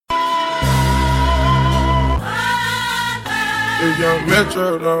If young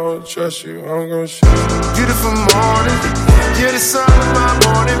Metro don't trust you, I'm gon' shoot. Beautiful morning, you're the sun of my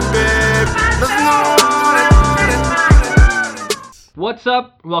morning, babe. Nothing What's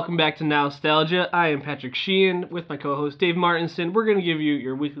up? Welcome back to Nostalgia. I am Patrick Sheehan with my co-host Dave Martinson. We're going to give you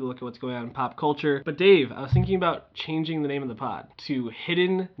your weekly look at what's going on in pop culture. But Dave, I was thinking about changing the name of the pod to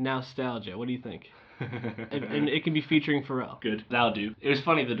Hidden Nostalgia. What do you think? and it can be featuring Pharrell. Good. That'll do. It was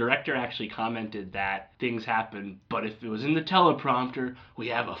funny, the director actually commented that things happen, but if it was in the teleprompter, we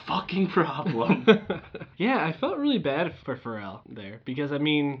have a fucking problem. Yeah, I felt really bad for Pharrell there, because, I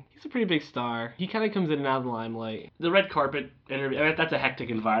mean, he's a pretty big star. He kind of comes in and out of the limelight. The red carpet interview, I mean, that's a hectic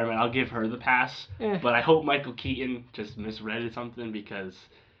environment. I'll give her the pass. Eh. But I hope Michael Keaton just misread something because,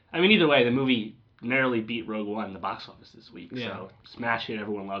 I mean, either way, the movie narrowly beat Rogue One in the box office this week. Yeah. So smash hit,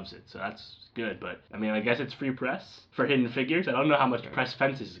 everyone loves it. So that's good. But I mean, I guess it's free press for Hidden Figures. I don't know how much press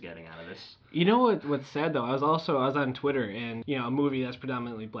Fences is getting out of this. You know what's sad though? I was on Twitter, and a movie that's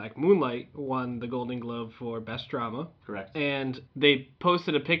predominantly black, Moonlight, won the Golden Globe for Best Drama. Correct. And they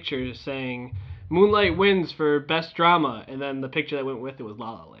posted a picture saying Moonlight wins for Best Drama, and then the picture that went with it was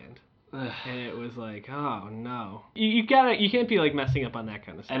La La Land. And it was like, oh no. You can't be like messing up on that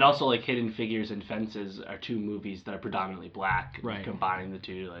kind of stuff. And also, like, Hidden Figures and Fences are two movies that are predominantly black. Right. Combining the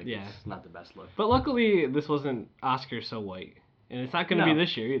two, like, yeah. It's not the best look. But luckily, this wasn't Oscar so white. And it's not going to be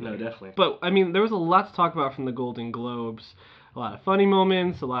this year either. No, definitely. But, I mean, there was a lot to talk about from the Golden Globes. A lot of funny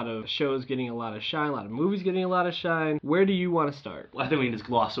moments, a lot of shows getting a lot of shine, a lot of movies getting a lot of shine. Where do you want to start? Well, I think we can just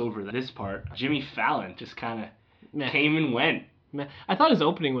gloss over this part. Jimmy Fallon just kind of came and went. I thought his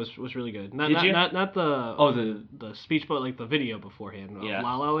opening was really good. Did you? Not the the speech, but like the video beforehand of Yeah.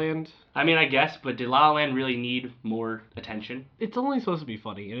 La La Land. I mean, I guess, but did La La Land really need more attention? It's only supposed to be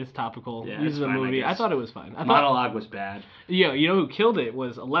funny and it's topical. Yeah, This is a fine, movie. I I thought it was fine. Monologue was bad. Yeah, you know who killed it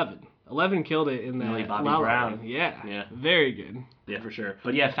was 11. 11 killed it in that Millie Bobby La La Brown. Land. Yeah. Yeah. Very good. Yeah, for sure.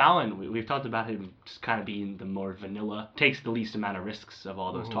 But yeah, Fallon, we've talked about him just kind of being the more vanilla, takes the least amount of risks of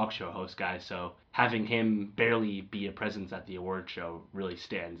all those talk show host guys. So having him barely be a presence at the award show really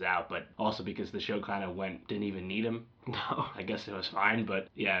stands out. But also because the show kind of didn't even need him. No. I guess it was fine. But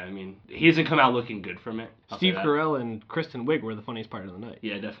yeah, I mean, he doesn't come out looking good from it. Steve Carell and Kristen Wiig were the funniest part of the night.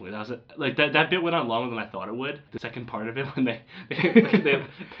 Yeah, definitely. That was like that bit went on longer than I thought it would. The second part of it when they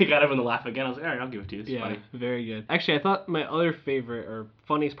got everyone to laugh again, I was like, all right, I'll give it to you. It's funny. Very good. Actually, I thought my other favorite or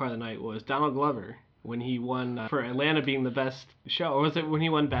funniest part of the night was Donald Glover when he won for Atlanta being the best show. Or was it when he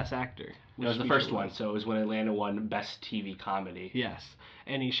won Best Actor? It was the first one, so it was when Atlanta won Best TV Comedy. Yes.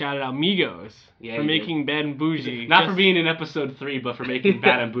 And he shouted out Migos for making Bad and Bougie. Not for being in episode 3, but for making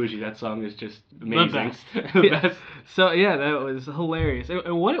Bad and Bougie. That song is just amazing. The best. So, yeah, that was hilarious.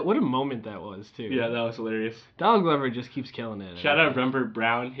 And what a moment that was, too. Yeah, that was hilarious. Donald Glover just keeps killing it. Shout out Rembert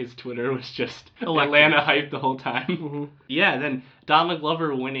Brown. His Twitter was just Electric. Atlanta hype the whole time. Mm-hmm. Yeah, then Donald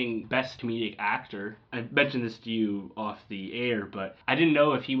Glover winning Best Comedic Actor. I mentioned this to you off the air, but I didn't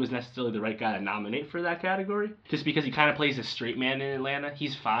know if he was necessarily the right guy to nominate for that category. Just because he kind of plays a straight man in Atlanta.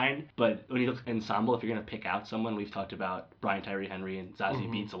 He's fine, but when you look at ensemble, if you're going to pick out someone, we've talked about Brian Tyree Henry and Zazie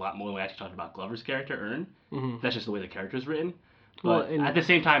Beetz a lot more than we actually talked about Glover's character, Ern. Mm-hmm. That's just the way the character's written. But at the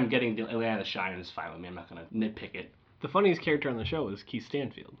same time, getting Atlanta to shine is fine with me. I'm not going to nitpick it. The funniest character on the show was Keith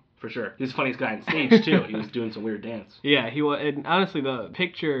Stanfield. For sure. He's the funniest guy on stage, too. He was doing some weird dance. Yeah, he was. And honestly, the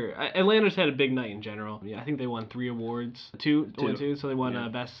picture... Atlanta's had a big night in general. Yeah, I think they won 3 awards. Two. So they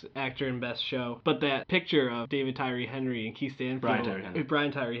won Best Actor and Best Show. But that picture of David Tyree Henry and Keith Stanfield...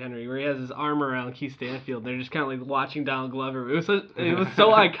 Brian Tyree Henry, where he has his arm around Keith Stanfield. They're just kind of like watching Donald Glover. It was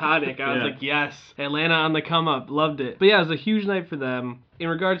so iconic. I was like, yes. Atlanta on the come up. Loved it. But yeah, it was a huge night for them. In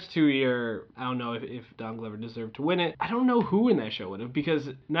regards to your, I don't know if Donald Glover deserved to win it. I don't know who in that show would have, because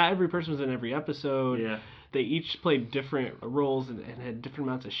not every person was in every episode. Yeah. They each played different roles and had different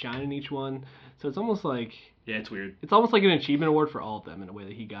amounts of shine in each one. So it's almost like... Yeah, it's weird. It's almost like an achievement award for all of them in a way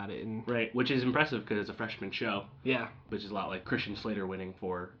that he got it. Right, which is impressive because it's a freshman show. Yeah. Which is a lot like Christian Slater winning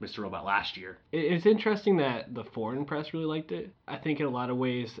for Mr. Robot last year. It's interesting that the foreign press really liked it. I think in a lot of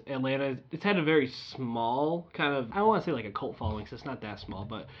ways, Atlanta, it's had a very small kind of, I don't want to say like a cult following, because it's not that small,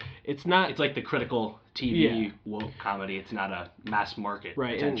 but it's not... It's like the critical TV woke comedy. It's not a mass market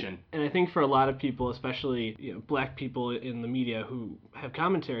attention. And I think for a lot of people, especially black people in the media who have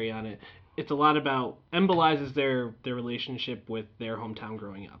commentary on it, it's a lot about embolizes their relationship with their hometown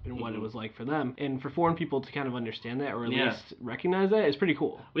growing up and what it was like for them. And for foreign people to kind of understand that or at least recognize that is pretty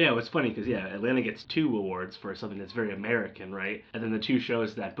cool. Well, yeah, it's funny because, Atlanta gets 2 awards for something that's very American, right? And then the 2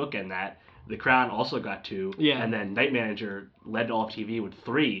 shows that bookend that, The Crown also got 2. Yeah. And then Night Manager led all of TV with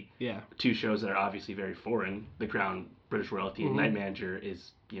 3. Yeah. 2 shows that are obviously very foreign. The Crown, British royalty, and Night Manager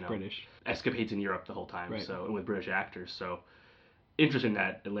is, British. Escapades in Europe the whole time, with British actors. So interesting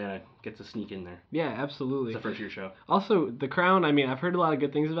that Atlanta gets a sneak in there. Yeah, absolutely. It's a first-year show. Also, The Crown, I mean, I've heard a lot of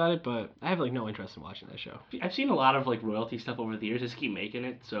good things about it, but I have, like, no interest in watching that show. I've seen a lot of, like, royalty stuff over the years. Just keep making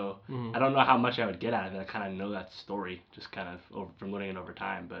it, so I don't know how much I would get out of it. I kind of know that story, just kind of from learning it over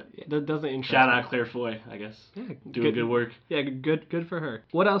time, but... Yeah, that doesn't interest Shout me. out Claire Foy, I guess. Yeah, Doing good work. Yeah, good for her.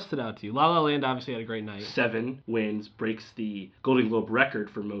 What else stood out to you? La La Land obviously had a great night. 7 wins, breaks the Golden Globe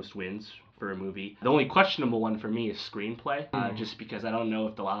record for most wins for a movie. The only questionable one for me is screenplay, just because I don't know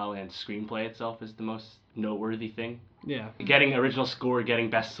if the La La Land screenplay itself is the most noteworthy thing. Yeah. Getting original score, getting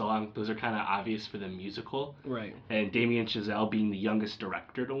best song, those are kind of obvious for the musical. Right. And Damien Chazelle being the youngest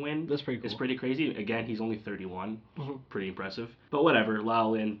director to win That's pretty cool. is pretty crazy. Again, he's only 31. Mhm. Pretty impressive. But whatever, La La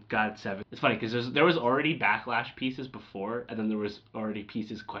Land got 7. It's funny because there was already backlash pieces before, and then there was already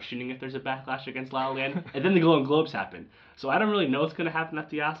pieces questioning if there's a backlash against La La Land, and then the Golden Globes happened. So I don't really know what's going to happen at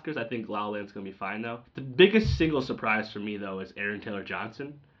the Oscars. I think La La Land's going to be fine, though. The biggest single surprise for me, though, is Aaron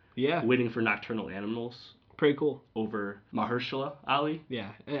Taylor-Johnson Yeah. winning for Nocturnal Animals Pretty cool. over Mahershala Ali Yeah.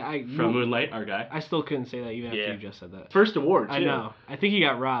 from Moonlight, our guy. I still couldn't say that even after Yeah. you just said that. First award, too. I know. I think he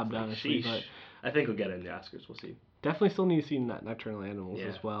got robbed, honestly, Sheesh. but I think he'll get it in the Oscars. We'll see. definitely still need to see Nocturnal Animals Yeah.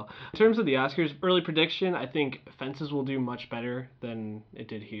 as well. In terms of the Oscars, early prediction, I think Fences will do much better than it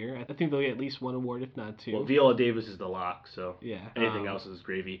did here. I think they'll get at least one award, if not 2. Well, Viola Davis is the lock, so Yeah. anything else is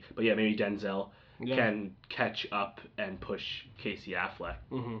gravy. But yeah, maybe Denzel Yeah. can catch up and push Casey Affleck,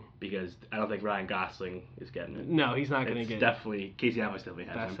 hmm because I don't think Ryan Gosling is getting it. No, he's not going to It's get definitely Casey Affleck definitely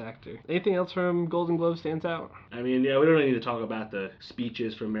has Best him. Actor. Anything else from Golden Globe stands out? I mean, yeah, we don't really need to talk about the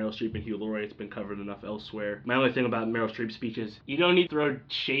speeches from Meryl Streep and Hugh Laurie. It's been covered enough elsewhere. My only thing about Meryl Streep's speeches, you don't need to throw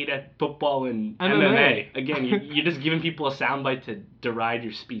shade at football and MMA. Again, you're just giving people a soundbite to deride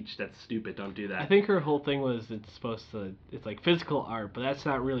your speech. That's stupid. Don't do that. I think her whole thing was it's like physical art, but that's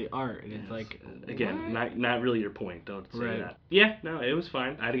not really art. And it's Yes. like, Again, what? not really your point. Don't say Right. that. Yeah, no, it was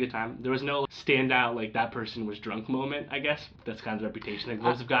fine. I had a good time. There was no standout like that person was drunk moment. I guess that's kind of the reputation that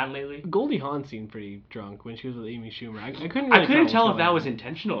Globes have gotten lately. Goldie Hawn seemed pretty drunk when she was with Amy Schumer. I couldn't really I couldn't tell what's if that going was on.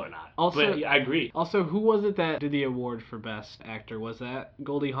 intentional or not. Also- but yeah, I agree. Also, who was it that did the award for Best Actor? Was that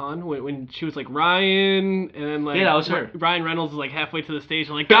Goldie Hawn? When she was like Ryan, and then like Yeah, that was her. Ryan Reynolds is like halfway to the stage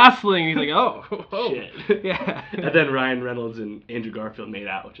and like Gosling. He's like, oh, Shit. yeah. And then Ryan Reynolds and Andrew Garfield made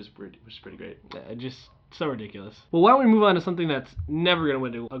out, which is pretty great. Just so ridiculous. Well, why don't we move on to something that's never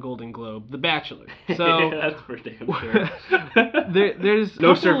going to win a Golden Globe, The Bachelor. So That's for damn sure. there's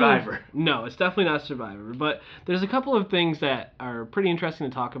No couple- Survivor. No, it's definitely not Survivor. But there's a couple of things that are pretty interesting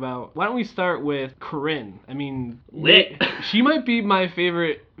to talk about. Why don't we start with Corinne? I mean, Lit. She might be my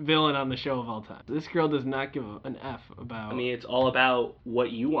favorite villain on the show of all time. This girl does not give an F about. I mean, it's all about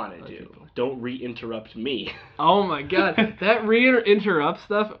what you want to do. people. Don't re-interrupt me. Oh my god, that re-interrupt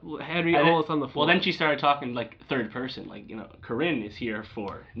stuff had me And then- almost on the floor. Well, then she started talking like third person, like, you know, Corinne is here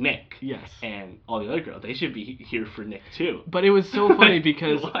for Nick. Yes. And all the other girls, they should be here for Nick too. But it was so funny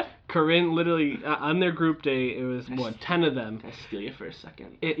because What? Corinne literally on their group day, it was 10 of them. Can I steal you for a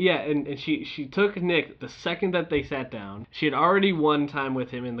second? And she took Nick the second that they sat down. She had already won time with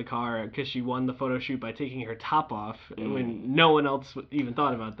him in the car because she won the photo shoot by taking her top off when no one else even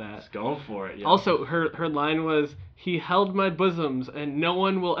thought about that. Just going for it. Yeah. Also, her line was, "He held my bosoms, and no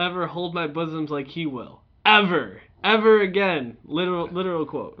one will ever hold my bosoms like he will. Ever again." Literal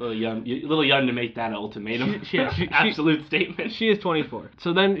quote. a little young to make that an ultimatum. She- Absolute statement. She is 24.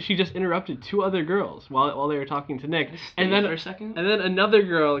 So then she just interrupted 2 other girls while they were talking to Nick. And then for a second. And then another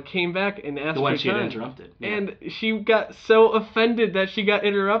girl came back and asked The one for she had time. interrupted. Yeah. And she got so offended that she got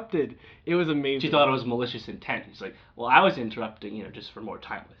interrupted. It was amazing. She thought it was malicious intent. She's like, well, I was interrupting, you know, just for more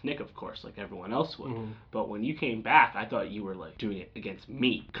time with Nick, of course, like everyone else would. Mhm. But when you came back, I thought you were, like, doing it against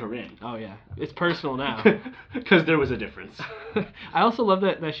me, Corinne. Oh, yeah. It's personal now. Because there was a difference. I also love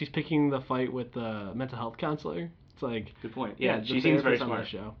that she's picking the fight with the mental health counselor. It's like... Good point. Yeah, the she seems very therapist on smart. the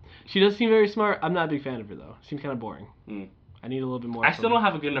show. She does seem very smart. I'm not a big fan of her, though. Seems kind of boring. Mm. I need a little bit more. I still from don't her.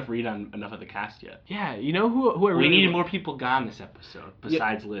 have a good enough read on enough of the cast yet. Yeah, you know who I really We needed wa- more people gone this episode,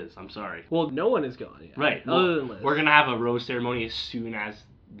 besides Liz. I'm sorry. Well, no one is gone yet. Right. Other well, than Liz. We're going to have a rose ceremony as soon as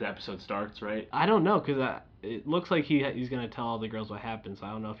the episode starts, right? I don't know, because it looks like he's going to tell all the girls what happened, so I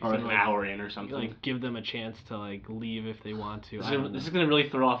don't know if he's Or going an to hour in or something. like give them a chance to like leave if they want to. I don't This know. is going to really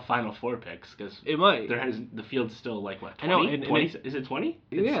throw off Final Four picks, because It might. the field's still like, what, 20? I know, and 20? it- Is it 20?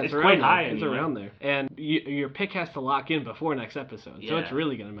 Yeah, it's around quite there. high. It's anyway. around there, and your pick has to lock in before next episode, so Yeah. it's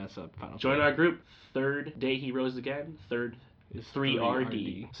really gonna mess up Final Join Four. our group. Third day he rose again. Third is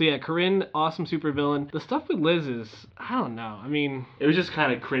 3RD. So yeah, Corinne, awesome supervillain. The stuff with Liz is, I don't know. I mean, it was just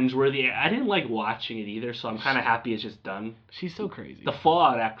kind of cringeworthy. I didn't like watching it either, so I'm kind of happy it's just done. She's so crazy. The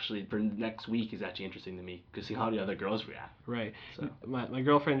fallout actually for next week is actually interesting to me to see how the other girls react. Right. So. My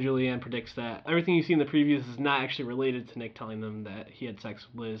girlfriend Julianne predicts that everything you see in the previews is not actually related to Nick telling them that he had sex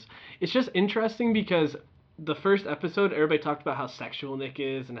with Liz. It's just interesting because the first episode, everybody talked about how sexual Nick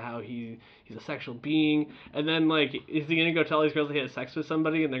is and how he's a sexual being. And then, like, is he going to go tell these girls that he had sex with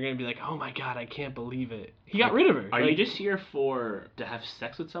somebody? And they're going to be like, oh my God, I can't believe it. He got rid of her. Are you just here to have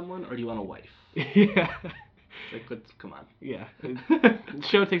sex with someone, or do you want a wife? Yeah. Like, come on. Yeah. The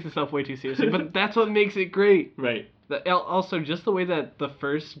show takes itself way too seriously, but that's what makes it great. Right. Also, just the way that the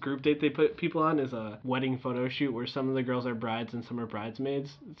first group date they put people on is a wedding photo shoot where some of the girls are brides and some are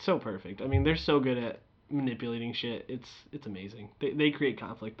bridesmaids. It's so perfect. I mean, they're so good at manipulating shit. It's amazing. They create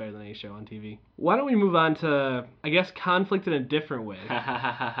conflict better than any show on TV. Why don't we move on to, I guess, conflict in a different way.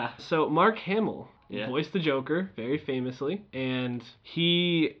 So Mark Hamill voiced the Joker very famously, and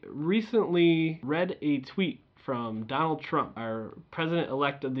he recently read a tweet from Donald Trump, our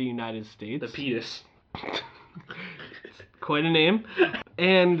president-elect of the United States. The penis. Quite a name.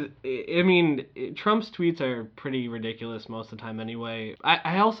 And, I mean, Trump's tweets are pretty ridiculous most of the time anyway.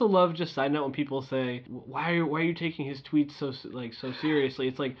 I also love, just side note, when people say, why are you taking his tweets so seriously?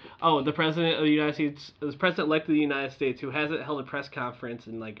 It's like, oh, the president of the United States, the president-elect of the United States, who hasn't held a press conference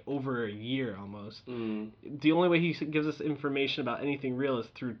in, like, over a year almost. The only way he gives us information about anything real is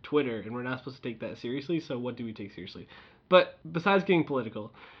through Twitter, and we're not supposed to take that seriously, so what do we take seriously? But besides getting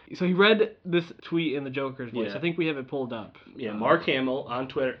political, so he read this tweet in the Joker's voice. Yeah. I think we have it pulled up. Yeah, Mark Hamill on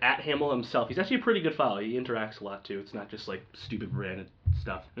Twitter, @Hamill himself. He's actually a pretty good follow. He interacts a lot, too. It's not just, like, stupid branded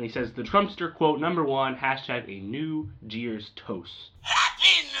stuff. And he says, the Trumpster, quote, #1, hashtag a new Jeers toast.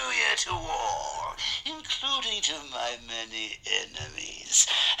 Happy New Year to all, including to my many enemies,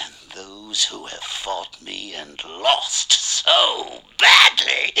 and those who have fought me and lost so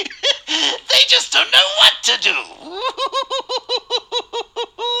badly, they just don't know what to do.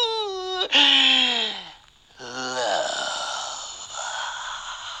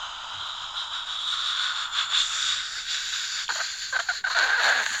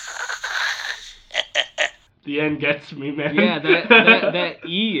 The end gets me, man. Yeah, that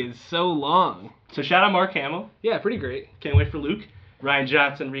E is so long. So shout out Mark Hamill. Yeah, pretty great. Can't wait for Luke. Ryan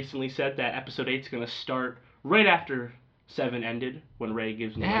Johnson recently said that episode 8 is going to start right after 7 ended, when Rey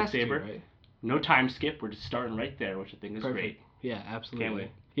gives him the lightsaber. Right? No time skip. We're just starting right there, which I think is Perfect. great. Yeah, absolutely. Can't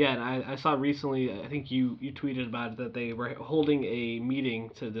wait. Yeah, and I saw recently, I think you tweeted about it, that they were holding a meeting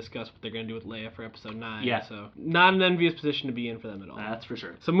to discuss what they're going to do with Leia for episode 9. Yeah. So, not an envious position to be in for them at all. That's for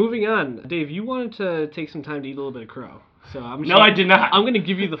sure. So, moving on. Dave, you wanted to take some time to eat a little bit of crow. So I did not. I'm going to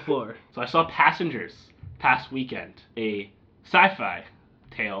give you the floor. So I saw Passengers past weekend, a sci-fi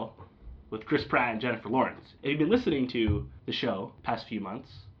tale with Chris Pratt and Jennifer Lawrence. If you've been listening to the show past few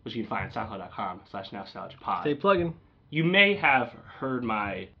months, which you can find at soundcloud.com/nostalgiapod, Stay plugging. You may have heard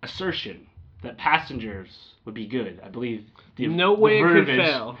my assertion that Passengers would be good. I believe no way it could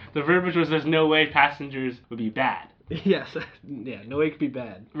fail. The verbiage was there's no way Passengers would be bad. Yes. Yeah, no way it could be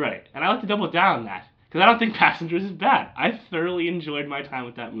bad. Right. And I like to double down on that, because I don't think Passengers is bad. I thoroughly enjoyed my time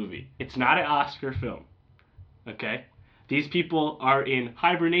with that movie. It's not an Oscar film. Okay? These people are in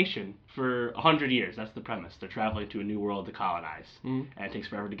hibernation for 100 years. That's the premise. They're traveling to a new world to colonize. And it takes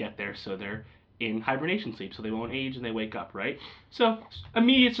forever to get there, so they're in hibernation sleep, so they won't age and they wake up, right? So,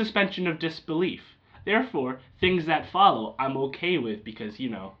 immediate suspension of disbelief. Therefore, things that follow, I'm okay with, because, you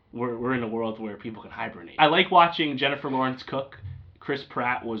know, we're in a world where people can hibernate. I like watching Jennifer Lawrence cook. Chris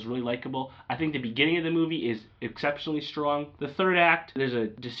Pratt was really likable. I think the beginning of the movie is exceptionally strong. The third act, there's a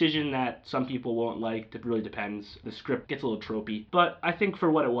decision that some people won't like. It really depends. The script gets a little tropey. But I think for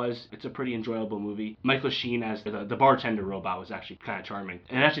what it was, it's a pretty enjoyable movie. Michael Sheen as the bartender robot was actually kind of charming.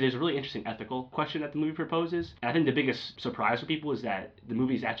 And actually, there's a really interesting ethical question that the movie proposes. And I think the biggest surprise for people is that the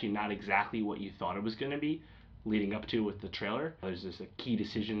movie is actually not exactly what you thought it was going to be leading up to with the trailer. There's this key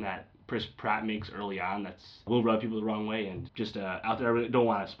decision that Chris Pratt makes early on that's will rub people the wrong way, and just out there, I really don't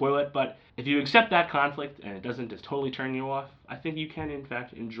want to spoil it, but if you accept that conflict and it doesn't just totally turn you off, I think you can in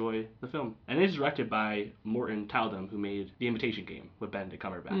fact enjoy the film. And it is directed by Morton Taldum, who made The Invitation Game with Benedict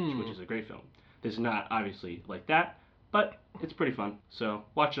Cumberbatch, which is a great film. This is not obviously like that, but it's pretty fun, so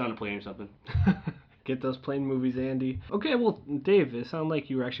watch it on a plane or something. Get those plane movies, Andy. Okay, well, Dave, it sounded like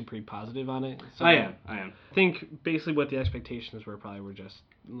you were actually pretty positive on it. So I am. I think basically what the expectations were probably were just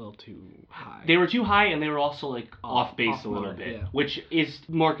a little too high. They were too high, and they were also like off base a little mark, bit, yeah. which is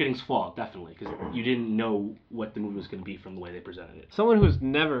marketing's fault, definitely, because you didn't know what the movie was going to be from the way they presented it. Someone who's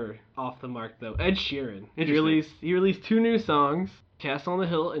never off the mark though, Ed Sheeran. Interesting. He released 2 new songs. Castle on the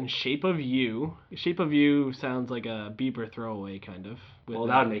Hill and Shape of You. Shape of You sounds like a Bieber throwaway, kind of. Well,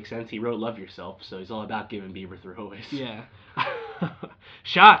 that would make sense. He wrote Love Yourself, so he's all about giving Bieber throwaways. Yeah.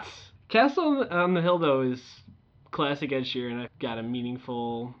 Shots! Castle on the Hill, though, is classic Ed Sheeran. I've got a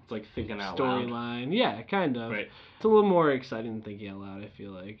meaningful It's like thinking out loud. storyline. Yeah, kind of. Right. It's a little more exciting than Thinking Out Loud, I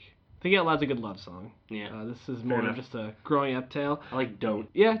feel like. Thinking Out Loud's a good love song. Yeah. This is more of enough. just a growing up tale. I like Don't.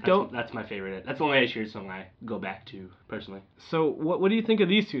 Yeah, Don't. That's my favorite. That's the only Ed Sheeran song I go back to, personally. So what do you think of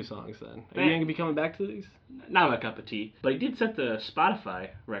these 2 songs, then? Are you going to be coming back to these? Not my cup of tea. But he did set the Spotify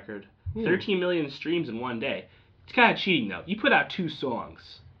record. 13 million streams in one day. It's kind of cheating, though. You put out 2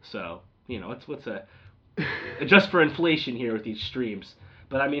 songs. So, what's a... Just for inflation here with these streams.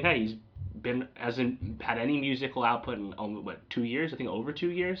 But, I mean, hey, he's hasn't had any musical output in, 2 years? I think over 2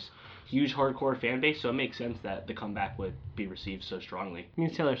 years. Huge hardcore fan base, so it makes sense that the comeback would be received so strongly.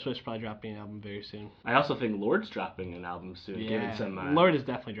 Means Taylor Swift's probably dropping an album very soon. I also think Lord's dropping an album soon, given some Lord is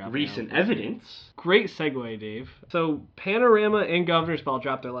definitely dropping recent an album evidence. soon. Great segue, Dave. So Panorama and Governor's Ball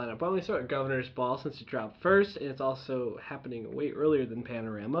dropped their lineup. Why don't we start with Governor's Ball since it dropped first, and it's also happening way earlier than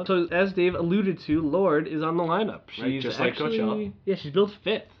Panorama. So as Dave alluded to, Lord is on the lineup. She's Right, just like Coachella. Yeah, she's billed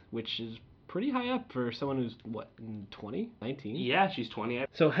 5th, which is pretty high up for someone who's, 20? 19? Yeah, she's 20.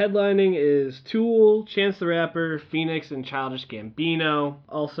 So headlining is Tool, Chance the Rapper, Phoenix, and Childish Gambino.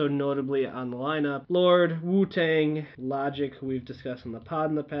 Also notably on the lineup, Lord, Wu-Tang, Logic, who we've discussed on the pod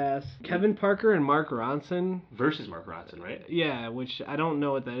in the past, Kevin Parker and Mark Ronson. Versus Mark Ronson, right? Yeah, which I don't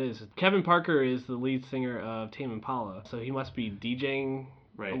know what that is. Kevin Parker is the lead singer of Tame Impala, so he must be DJing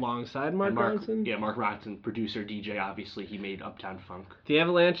Right. alongside Mark And Ronson. Yeah, Mark Ronson, producer, DJ, obviously. He made Uptown Funk. The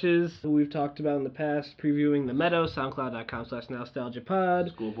Avalanches, who we've talked about in the past, previewing The Meadow,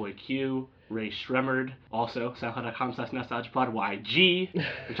 soundcloud.com/nostalgiapod. Schoolboy Q, Ray Shremmerd, also soundcloud.com/nostalgiapod. YG.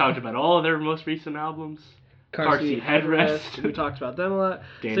 We talked about all of their most recent albums. Car Seat Seat Headrest. We talked about them a lot.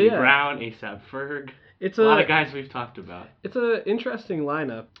 Danny So, yeah, Brown, ASAP Ferg. It's A lot of guys we've talked about. It's an interesting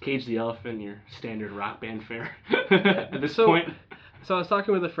lineup. Cage the Elephant, your standard rock band fare at this So- point. So I was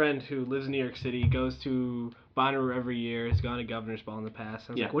talking with a friend who lives in New York City, goes to Bonnaroo every year, has gone to Governor's Ball in the past.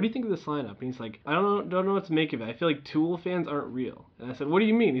 I was Yeah. like, what do you think of this lineup? And he's like, I don't know what to make of it. I feel like Tool fans aren't real. And I said, what do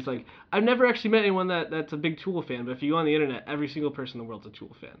you mean? He's like, I've never actually met anyone that's a big Tool fan, but if you go on the internet, every single person in the world's a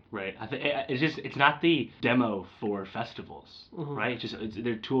Tool fan. Right. I think it's not the demo for festivals, Mhm. right?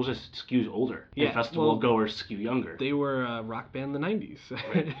 Their Tool just skews older. Yeah, And festival well, goers skew younger. They were a rock band in the 90s.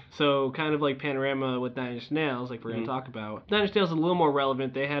 Right. So kind of like Panorama with Nine Inch Nails, like we're going to talk about. Nine Inch Nails is a little more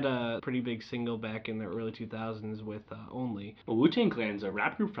relevant. They had a pretty big single back in the early 2000s with Only. Well, Wu-Tang Clan's a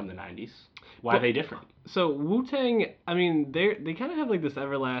rap group from the 90s. Why But- are they different? So Wu-Tang, I mean, they kind of have like this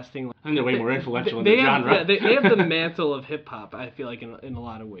everlasting... I think they're way more influential in they their have, genre. yeah, they have the mantle of hip-hop, I feel like, in a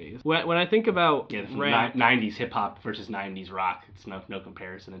lot of ways. When I think about Yeah, from rap... 90s hip-hop versus 90s rock, it's no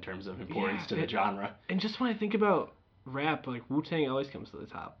comparison in terms of importance to the genre. And just when I think about rap, like Wu-Tang always comes to the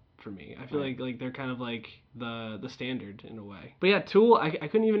top for me. I feel Right. like they're kind of like the standard in a way. But yeah, Tool, I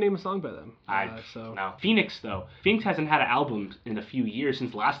couldn't even name a song by them. No. Phoenix, though. Phoenix hasn't had an album in a few years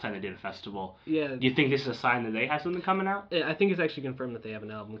since the last time they did a festival. Yeah. Do you think this is a sign that they have something coming out? I think it's actually confirmed that they have an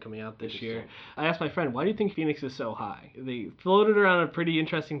album coming out this year. Interesting. I asked my friend, why do you think Phoenix is so high? They floated around a pretty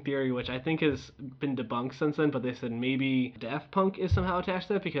interesting theory, which I think has been debunked since then, but they said maybe Daft Punk is somehow attached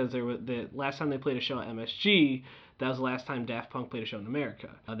to that because the last time they played a show at MSG, that was the last time Daft Punk played a show in America.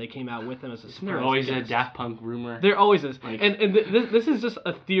 They came out with them as a surprise There's always a guest. Daft Punk rumor. There always is. Like- And this is just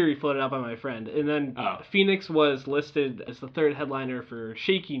a theory floated out by my friend. And then Phoenix was listed as the third headliner for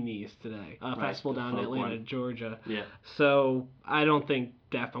Shaky Knees today, a festival the down in folk Atlanta, one. Georgia. Yeah. So I don't think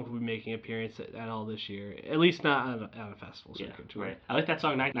Daft Punk will be making an appearance at all this year. At least not on a festival Yeah, circuit tour. right. I like that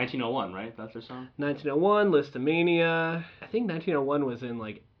song 1901, right? That's their song? 1901, Listomania. I think 1901 was in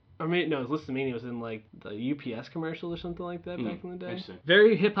like... Or maybe, no, Listomania was in like the UPS commercial or something like that back in the day. Interesting.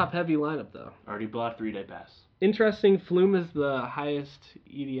 Very hip-hop heavy lineup though. Already bought 3-day pass. Interesting, Flume is the highest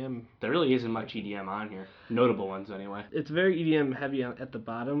EDM. There really isn't much EDM on here. Notable ones, anyway. It's very EDM heavy at the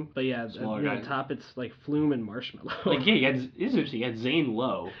bottom, but yeah, at Smaller the guys. top it's like Flume and Marshmallow. Like, yeah, it's interesting. You had Zane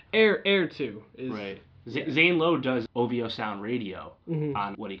Lowe. Air 2 is... Right. Zane Lowe does OVO Sound Radio Mhm.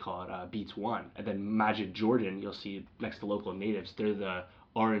 on, what do you call it, Beats One. And then Magic Jordan, you'll see next to Local Natives, they're the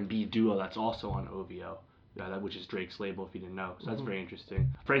R&B duo that's also on OVO, which is Drake's label, if you didn't know. So that's very interesting.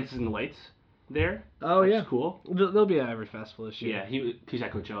 Francis and the Lights, there. Oh, That's yeah. cool. They'll be at every festival this year. Yeah, he's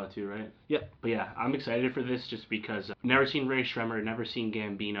at Coachella too, right? Yep. But yeah, I'm excited for this just because I've never seen Ray Shremmer, never seen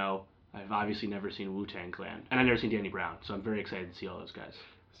Gambino. I've obviously never seen Wu-Tang Clan, and I've never seen Danny Brown, so I'm very excited to see all those guys.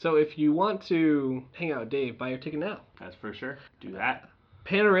 So if you want to hang out with Dave, buy your ticket now. That's for sure. Do that.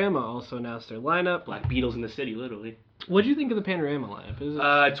 Panorama also announced their lineup. Black Beatles in the city, literally. What do you think of the Panorama lineup? Is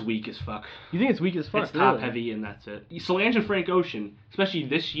it? It's weak as fuck. You think it's weak as fuck? It's top really? heavy, and that's it. Solange and Frank Ocean, especially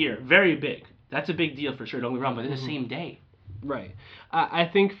this year, very big. That's a big deal for sure. Don't get me wrong, but in the same day. Right. I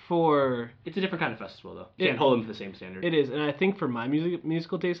think it's a different kind of festival, though. You can't hold them to the same standard. It is, and I think for my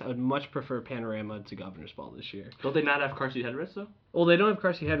musical taste, I would much prefer Panorama to Governor's Ball this year. Don't they not have car seat headrests, though? Well, they don't have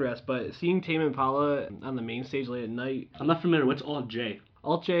car seat headrests, but seeing Tame Impala on the main stage late at night. I'm not familiar. What's Alt J?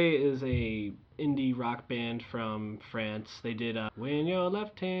 Alt J is a indie rock band from France. They did When Your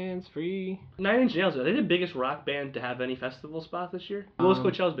Left Hand's Free. Nine Inch Nails, are they the biggest rock band to have any festival spot this year? What was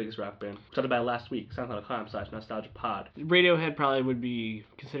Coachella's biggest rock band? Started by last week. SoundCloud.com/nostalgiapod. Radiohead probably would be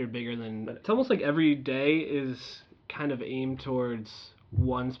considered bigger than... It's almost like every day is kind of aimed towards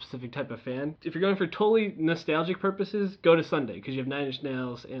one specific type of fan. If you're going for totally nostalgic purposes, go to Sunday, because you have Nine Inch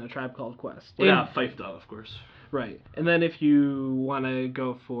Nails and A Tribe Called Quest. Without Phife Dawg, of course. Right. And then if you want to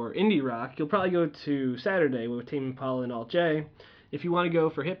go for indie rock, you'll probably go to Saturday with Tame Impala and Alt J. If you want to go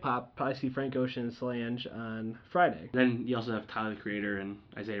for hip-hop, probably see Frank Ocean and Solange on Friday. Then you also have Tyler, the Creator, and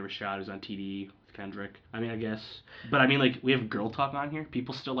Isaiah Rashad, who's on TDE with Kendrick. I mean, I guess. But I mean, like, we have Girl Talk on here.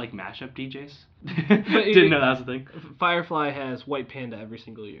 People still like mashup DJs. Didn't know that was a thing. Firefly has White Panda every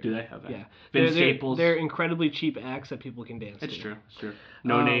single year. Do they? Okay. Yeah. Vince Staples. They're incredibly cheap acts that people can dance to. It's true.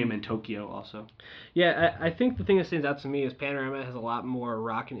 No Name and Tokyo also. Yeah, I think the thing that stands out to me is Panorama has a lot more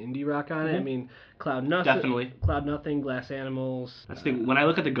rock and indie rock on it. I mean, Cloud Nothing, Glass Animals. That's the thing. When I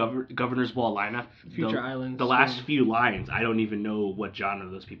look at the Governor's Ball lineup, Future Islands. The last few lines, I don't even know what genre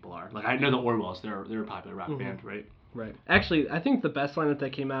those people are. Like, I know the Orwells. They're a popular rock band, right? Right. Actually, I think the best lineup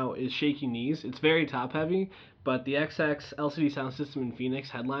that came out is Shaky Knees. It's very top heavy, but the XX LCD Sound System and Phoenix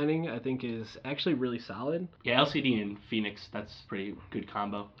headlining, I think, is actually really solid. Yeah, LCD and Phoenix, that's pretty good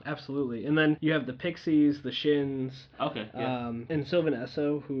combo. Absolutely. And then you have the Pixies, the Shins. Okay, yeah. And Sylvan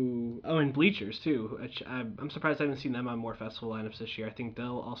Esso, who... Oh, and Bleachers, too. Which I'm surprised I haven't seen them on more festival lineups this year. I think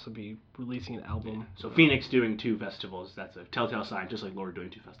they'll also be releasing an album. Yeah. So Phoenix doing 2 festivals, that's a telltale sign, just like Lord doing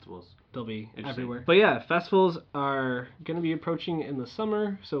 2 festivals. They'll be everywhere. But yeah, festivals are going to be approaching in the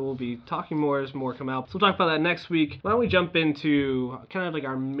summer, so we'll be talking more as more come out. So we'll talk about that next week. Why don't we jump into kind of like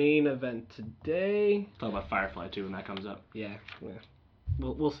our main event today? Talk about Firefly too when that comes up. Yeah.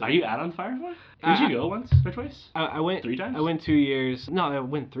 We'll see. Are you out on Firefly? Did you go once or twice? I went 3 times. I went 2 years. No, I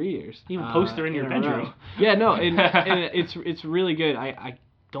went 3 years. You have a poster in your bedroom. Yeah, no, and it's really good. I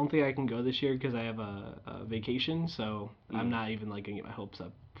don't think I can go this year because I have a vacation, so I'm not even like gonna get my hopes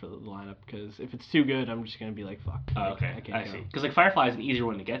up for the lineup, because if it's too good, I'm just gonna be like, fuck. Oh, okay, I can't go. see. Because like Firefly is an easier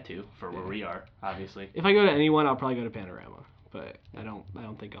one to get to for where we are, obviously. If I go to anyone, I'll probably go to Panorama, but I don't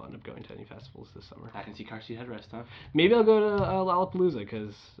think I'll end up going to any festivals this summer. I can see Car Seat Headrest, huh? Maybe I'll go to Lollapalooza,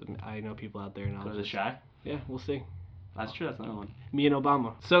 because I know people out there now. Go to the Shy? Yeah, we'll see. That's true, that's another one. Me and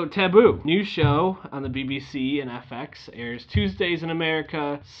Obama. So, Taboo. New show on the BBC and FX. Airs Tuesdays in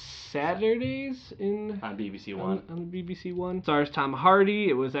America, Saturdays on BBC One. On the BBC One. Stars Tom Hardy.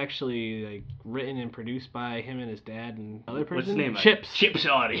 It was actually like written and produced by him and his dad and another person. What's his name? Chips. Chips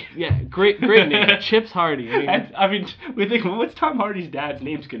Hardy. Yeah, great name. Chips Hardy. I mean, we think, what's Tom Hardy's dad's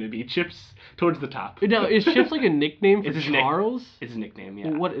name's gonna be? Chips towards the top. No, is Chips like a nickname for Charles? It's his nickname, yeah.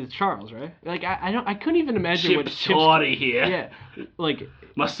 Well, what is Charles, right? Like I couldn't even imagine what Chips Hardy here. Yeah, like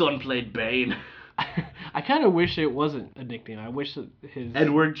my son played Bane. I kind of wish it wasn't a nickname. I wish that his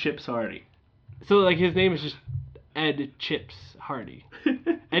Edward Chips Hardy. So like his name is just Ed Chips Hardy.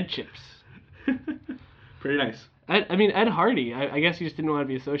 Ed Chips. Pretty nice. Ed Hardy. I guess he just didn't want to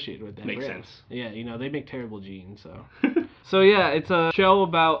be associated with that. Makes brand. sense. Yeah, they make terrible jeans, so. So yeah, it's a show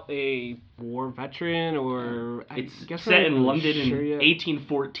about a war veteran, or it's set in London in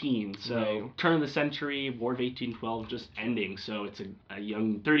 1814. So right. Turn of the century, War of 1812 just ending. So it's a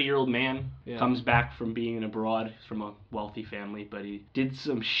young 30-year-old man comes back from being abroad from a wealthy family, but he did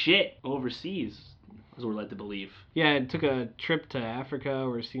some shit overseas, as we're led to believe. Yeah, it took a trip to Africa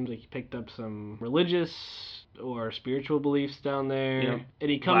where it seems like he picked up some religious or spiritual beliefs down there. Yeah.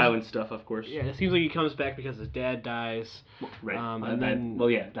 And he comes violent stuff, of course. Yeah, it seems like he comes back because his dad dies. Right.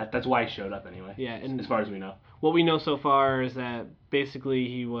 That's why he showed up anyway. Yeah, and as far as we know. What we know so far is that basically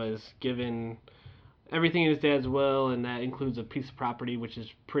he was given everything in his dad's will, and that includes a piece of property which is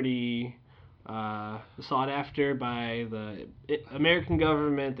pretty sought after by the American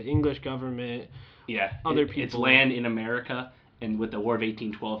government, the English government, yeah, other people. It's land in America, And with the War of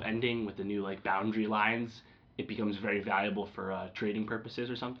 1812 ending, with the new like boundary lines, it becomes very valuable for trading purposes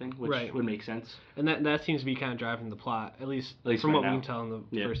or something, which would make sense. And that seems to be kind of driving the plot, at least from right what now. we can tell in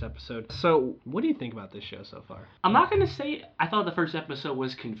the first episode. So, what do you think about this show so far? I'm not going to say I thought the first episode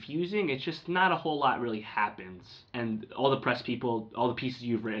was confusing. It's just not a whole lot really happens. And all the press people, all the pieces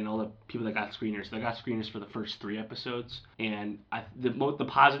you've written, all the people that got screeners, they got screeners for the first 3 episodes. And the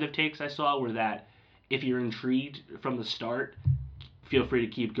positive takes I saw were that if you're intrigued from the start, feel free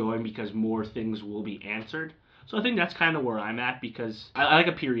to keep going because more things will be answered. So I think that's kind of where I'm at because I like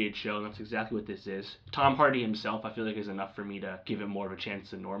a period show, and that's exactly what this is. Tom Hardy himself, I feel like, is enough for me to give him more of a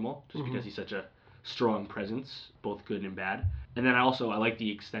chance than normal, just because he's such a strong presence, both good and bad. And then I like the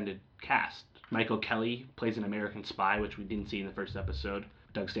extended cast. Michael Kelly plays an American spy, which we didn't see in the first episode.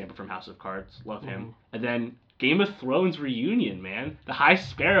 Doug Stamper from House of Cards, love him. And then Game of Thrones reunion, man. The High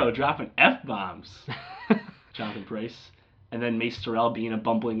Sparrow dropping F-bombs. Jonathan Pryce. And then Mace Terrell being a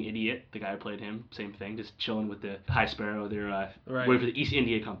bumbling idiot, the guy who played him, same thing, just chilling with the High Sparrow. They're working for the East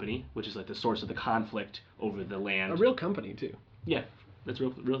India Company, which is like the source of the conflict over the land. A real company, too. Yeah, that's a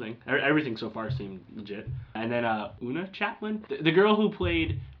real thing. Everything so far seemed legit. And then Una Chaplin, the girl who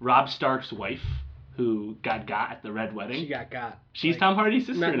played Robb Stark's wife, who got at the Red Wedding. She got. She's Tom Hardy's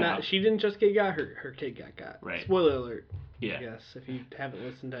sister now. She didn't just get got, her kid got. Right. Spoiler alert. Yeah. Yes, if you haven't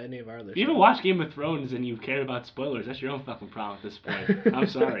listened to any of our other If you haven't watched Game of Thrones and you care about spoilers, that's your own fucking problem at this point. I'm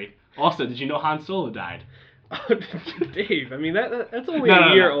sorry. Also, did you know Han Solo died? Oh, Dave, I mean, that's only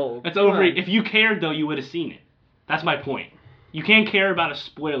a year old. That's over. If you cared, though, you would have seen it. That's my point. You can't care about a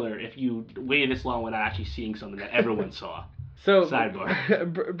spoiler if you waited this long without actually seeing something that everyone saw. So,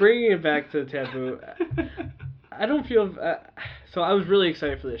 sidebar. Bringing it back to Taboo, I don't feel... so I was really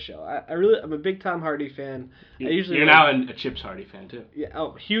excited for this show. I'm a big Tom Hardy fan. You're now a Chips Hardy fan, too.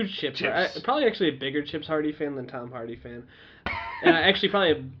 Yeah, huge Chips. Probably actually a bigger Chips Hardy fan than Tom Hardy fan. And actually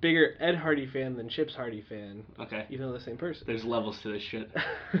probably a bigger Ed Hardy fan than Chips Hardy fan. Okay. Even though they're the same person. There's levels to this shit.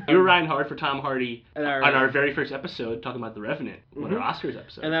 You were riding hard for Tom Hardy on our very first episode, talking about The Revenant, one of our Oscars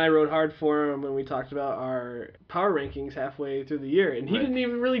episodes. And then I rode hard for him when we talked about our power rankings halfway through the year. And he didn't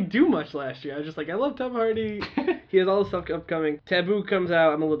even really do much last year. I was just like, I love Tom Hardy. He has all the stuff upcoming. Taboo comes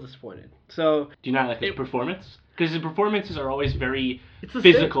out, I'm a little disappointed. So do you not like his performance? Because his performances are always very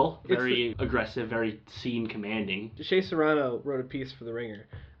physical, very aggressive, very scene commanding. Shea Serrano wrote a piece for The Ringer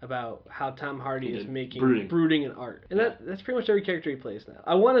about how Tom Hardy is making brooding an art. And that's pretty much every character he plays now.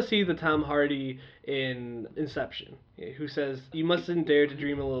 I want to see the Tom Hardy in Inception, who says, you mustn't dare to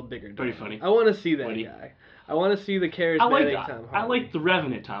dream a little bigger. Very funny. I want to see that guy. I want to see the charismatic Tom Hardy. I like the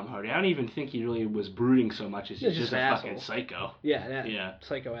Revenant Tom Hardy. I don't even think he really was brooding so much as he's just a fucking psycho. Yeah.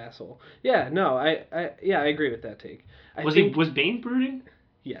 Psycho asshole. Yeah, no, I agree with that take. Was Bane brooding?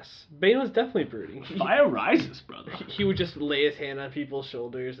 Yes. Bane was definitely brooding. Fire rises, brother. He would just lay his hand on people's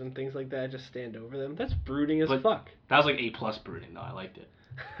shoulders and things like that, just stand over them. That's brooding as fuck. That was like A+ brooding, though. I liked it.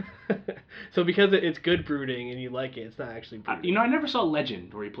 So because it's good brooding and you like it, it's not actually brooding. I never saw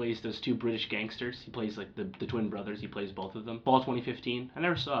Legend, where he plays those 2 British gangsters. He plays like the twin brothers. He plays both of them. Fall 2015. I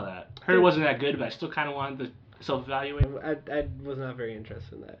never saw that. Heard it wasn't that good, but I still kind of wanted to self-evaluate. I was not very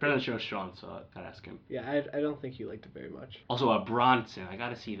interested in that. Friend of the show, Sean, saw it. I'd ask him. Yeah, I don't think he liked it very much. Also, Bronson. I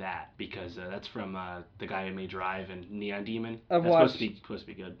gotta see that because that's from the guy who made Drive and Neon Demon. Supposed to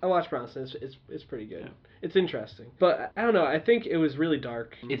be good. I watched Bronson. It's pretty good. Yeah. It's interesting, but I don't know. I think it was really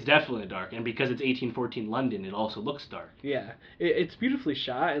dark. It's definitely dark, and because it's 1814 London, it also looks dark. Yeah, it's beautifully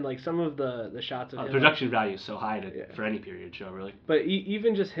shot, and like some of the shots of him, the production value is so high for any period show, really. But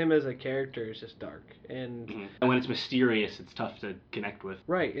even just him as a character is just dark, and and when it's mysterious, it's tough to connect with.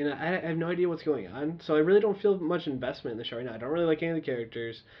 Right, and I have no idea what's going on, so I really don't feel much investment in the show right now. I don't really like any of the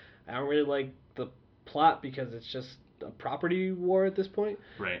characters. I don't really like the plot because it's just a property war at this point.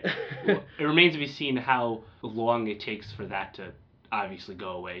 Right. Well, it remains to be seen how long it takes for that to obviously go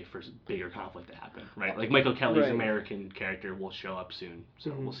away for bigger conflict to happen, right? Like Michael Kelly's American character will show up soon,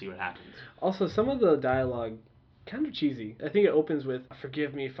 so we'll see what happens. Also, some of the dialogue kind of cheesy. I think it opens with,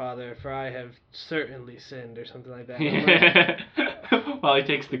 "Forgive me, Father, for I have certainly sinned," or something like that. While he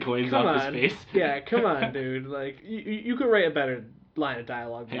takes the coins off his face. Yeah, come on, dude. Like, you could write a better line of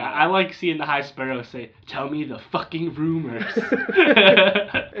dialogue. Yeah, I like seeing the High Sparrow say, "Tell me the fucking rumors."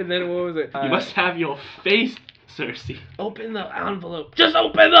 And then what was it? You must have your face, Cersei. Open the envelope. Just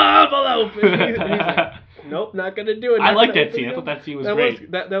open the envelope. And he's like, nope, not gonna do it. I like that scene. I thought that scene was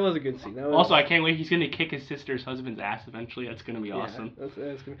great. That was a good scene. Also, I can't wait. He's gonna kick his sister's husband's ass eventually. That's gonna be awesome.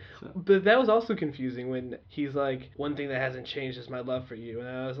 That's gonna... But that was also confusing when he's like, "One thing that hasn't changed is my love for you," and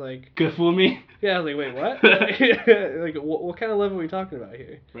I was like, "Good fool me." Yeah, I was like, "Wait, what?" Like, what kind of love are we talking about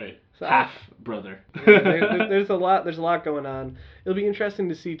here? Right. So half brother. there's a lot going on. It'll be interesting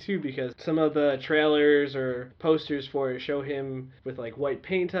to see too, because some of the trailers or posters for it show him with like white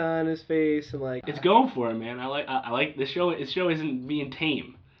paint on his face and like It's going for him, man. I like this show. This show isn't being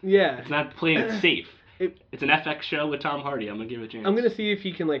tame. Yeah. It's not playing it safe. It's an FX show with Tom Hardy. I'm gonna give it a chance. I'm gonna see if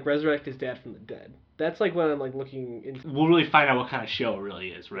he can like resurrect his dad from the dead. That's like what I'm like looking into. We'll really find out what kind of show it really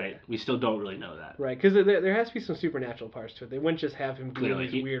is, right? We still don't really know that. Right, because there has to be some supernatural parts to it. They wouldn't just have him doing Clearly.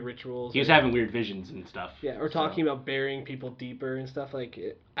 these weird rituals. He was having weird visions and stuff. Yeah, or talking about burying people deeper and stuff. Like,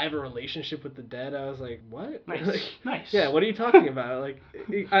 I have a relationship with the dead. I was like, what? Nice. Like, Nice. Yeah, what are you talking about? Like,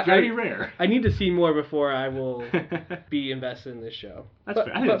 Very rare. I need to see more before I will be invested in this show. That's but,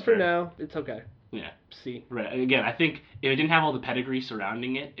 fair. I think but that's for fair. now, it's okay. Yeah. See. Right. Again, I think if it didn't have all the pedigree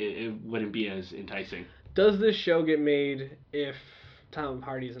surrounding it, it wouldn't be as enticing. Does this show get made if Tom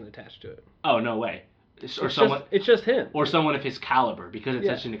Hardy isn't attached to it? Oh, no way. It's just him. Or someone of his caliber, because it's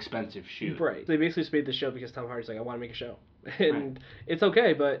Yeah. such an expensive shoot. Right. They basically just made the show because Tom Hardy's like, I want to make a show. And it's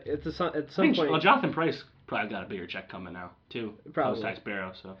okay, but at some point... Well, Jonathan Pryce probably got a bigger check coming now, too. Probably. Post-Ty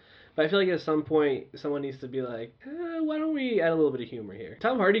Sparrow, so... But I feel like at some point, someone needs to be like, why don't we add a little bit of humor here?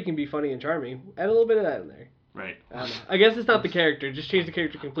 Tom Hardy can be funny and charming. Add a little bit of that in there. Right. I don't know. I guess it's not the character. Just change the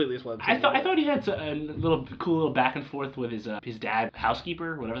character completely is what I'm saying. I thought he had a cool little back and forth with his dad,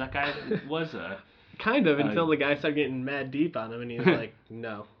 housekeeper, whatever that guy was. Kind of, until the guy started getting mad deep on him, and he was like,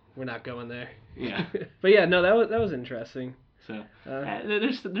 no, we're not going there. Yeah. But yeah, no, that was interesting. So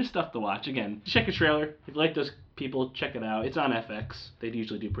there's stuff to watch. Again, check a trailer. If you like those people, check it out. It's on FX. They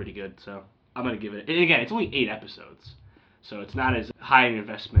usually do pretty good, so I'm gonna give it. And again, it's only 8 episodes, so it's not as high an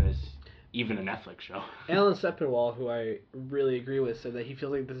investment as even a Netflix show. Alan Sepinwall, who I really agree with, said that he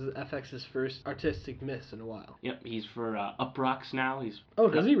feels like this is FX's first artistic miss in a while. Yep, he's for Uproxx now.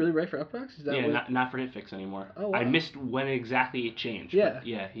 Does he really write for Uproxx? Is that yeah, not for HitFix anymore. Oh, wow. I missed when exactly it changed. Yeah. But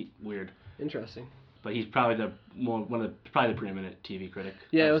yeah, weird. Interesting. But he's probably probably the preeminent TV critic.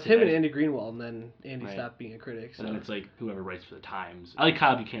 Yeah, it was him today. and Andy Greenwald, and then Andy Right. stopped being a critic. So. And then it's like whoever writes for the Times. I like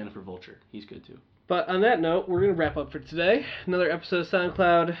Kyle Buchanan for Vulture. He's good too. But on that note, we're going to wrap up for today. Another episode of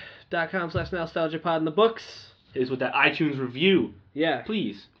SoundCloud.com/NostalgiaPod in the books. Hit us with that iTunes review. Yeah.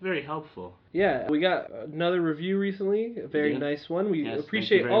 Please. Very helpful. Yeah, we got another review recently, a very nice one. We Yes,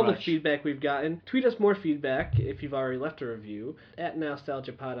 appreciate thank you all very the much. feedback we've gotten. Tweet us more feedback if you've already left a review. At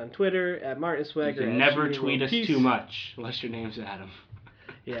NostalgiaPod on Twitter, at Martin You Swagger. can at never Shooting tweet World us Peace. too much, unless your name's Adam.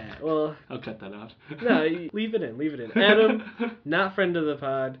 Yeah, well, I'll cut that out. no, leave it in. Adam, not friend of the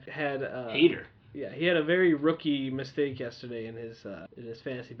pod, had... Hater. Yeah, he had a very rookie mistake yesterday in his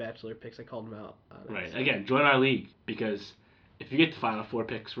fantasy bachelor picks. I called him out on it. Right. So. Again, join our league, because if you get the final 4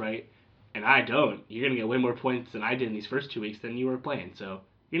 picks right, and I don't, you're going to get way more points than I did in these first 2 weeks than you were playing. So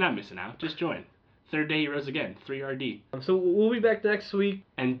you're not missing out. Just join. Third day he rose again. 3RD. So we'll be back next week.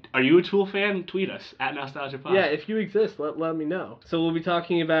 And are you a Tool fan? Tweet us at NostalgiaPod. Yeah, if you exist, let me know. So we'll be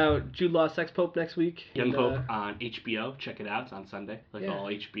talking about Jude Law's Sex Pope next week. Young and, Pope on HBO. Check it out. It's on Sunday. Like Yeah. all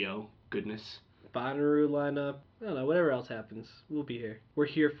HBO goodness. Bonnaroo lineup. I don't know, whatever else happens, we'll be here. We're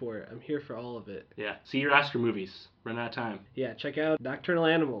here for it. I'm here for all of it. Yeah. See your Oscar movies. Run out of time. Yeah, check out Nocturnal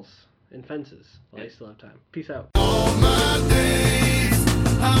Animals and Fences while you still have time. Peace out. All my days,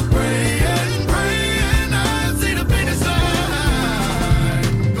 I pray and pray.